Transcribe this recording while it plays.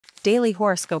Daily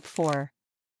Horoscope for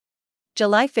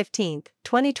July 15,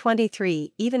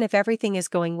 2023. Even if everything is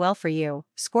going well for you,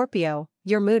 Scorpio,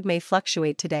 your mood may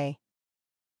fluctuate today.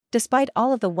 Despite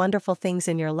all of the wonderful things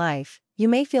in your life, you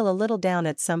may feel a little down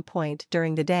at some point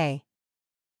during the day.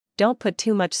 Don't put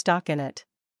too much stock in it.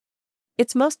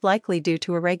 It's most likely due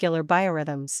to irregular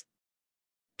biorhythms.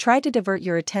 Try to divert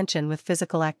your attention with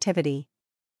physical activity.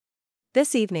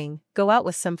 This evening, go out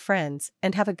with some friends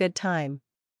and have a good time.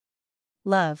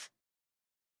 Love.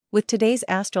 With today's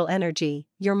astral energy,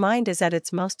 your mind is at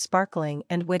its most sparkling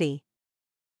and witty.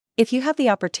 If you have the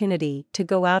opportunity to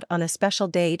go out on a special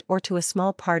date or to a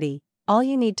small party, all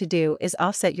you need to do is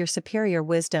offset your superior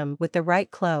wisdom with the right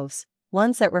clothes,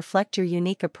 ones that reflect your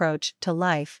unique approach to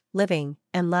life, living,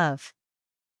 and love.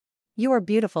 You are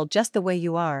beautiful just the way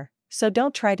you are, so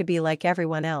don't try to be like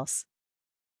everyone else.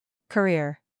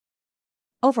 Career.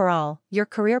 Overall, your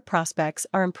career prospects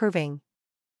are improving.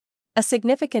 A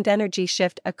significant energy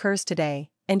shift occurs today,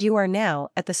 and you are now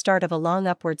at the start of a long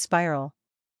upward spiral.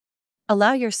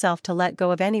 Allow yourself to let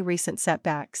go of any recent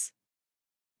setbacks.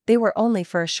 They were only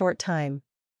for a short time.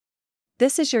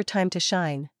 This is your time to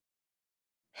shine.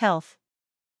 Health.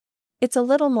 It's a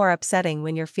little more upsetting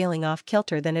when you're feeling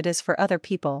off-kilter than it is for other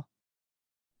people.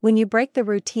 When you break the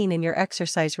routine in your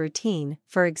exercise routine,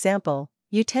 for example,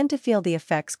 you tend to feel the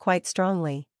effects quite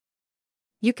strongly.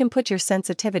 You can put your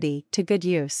sensitivity to good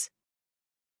use.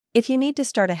 If you need to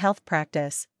start a health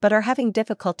practice but are having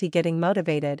difficulty getting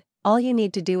motivated, all you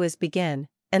need to do is begin,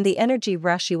 and the energy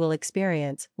rush you will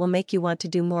experience will make you want to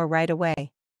do more right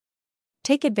away.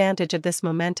 Take advantage of this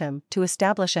momentum to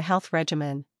establish a health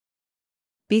regimen.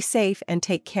 Be safe and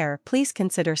take care. Please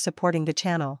consider supporting the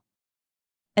channel.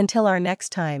 Until our next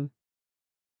time.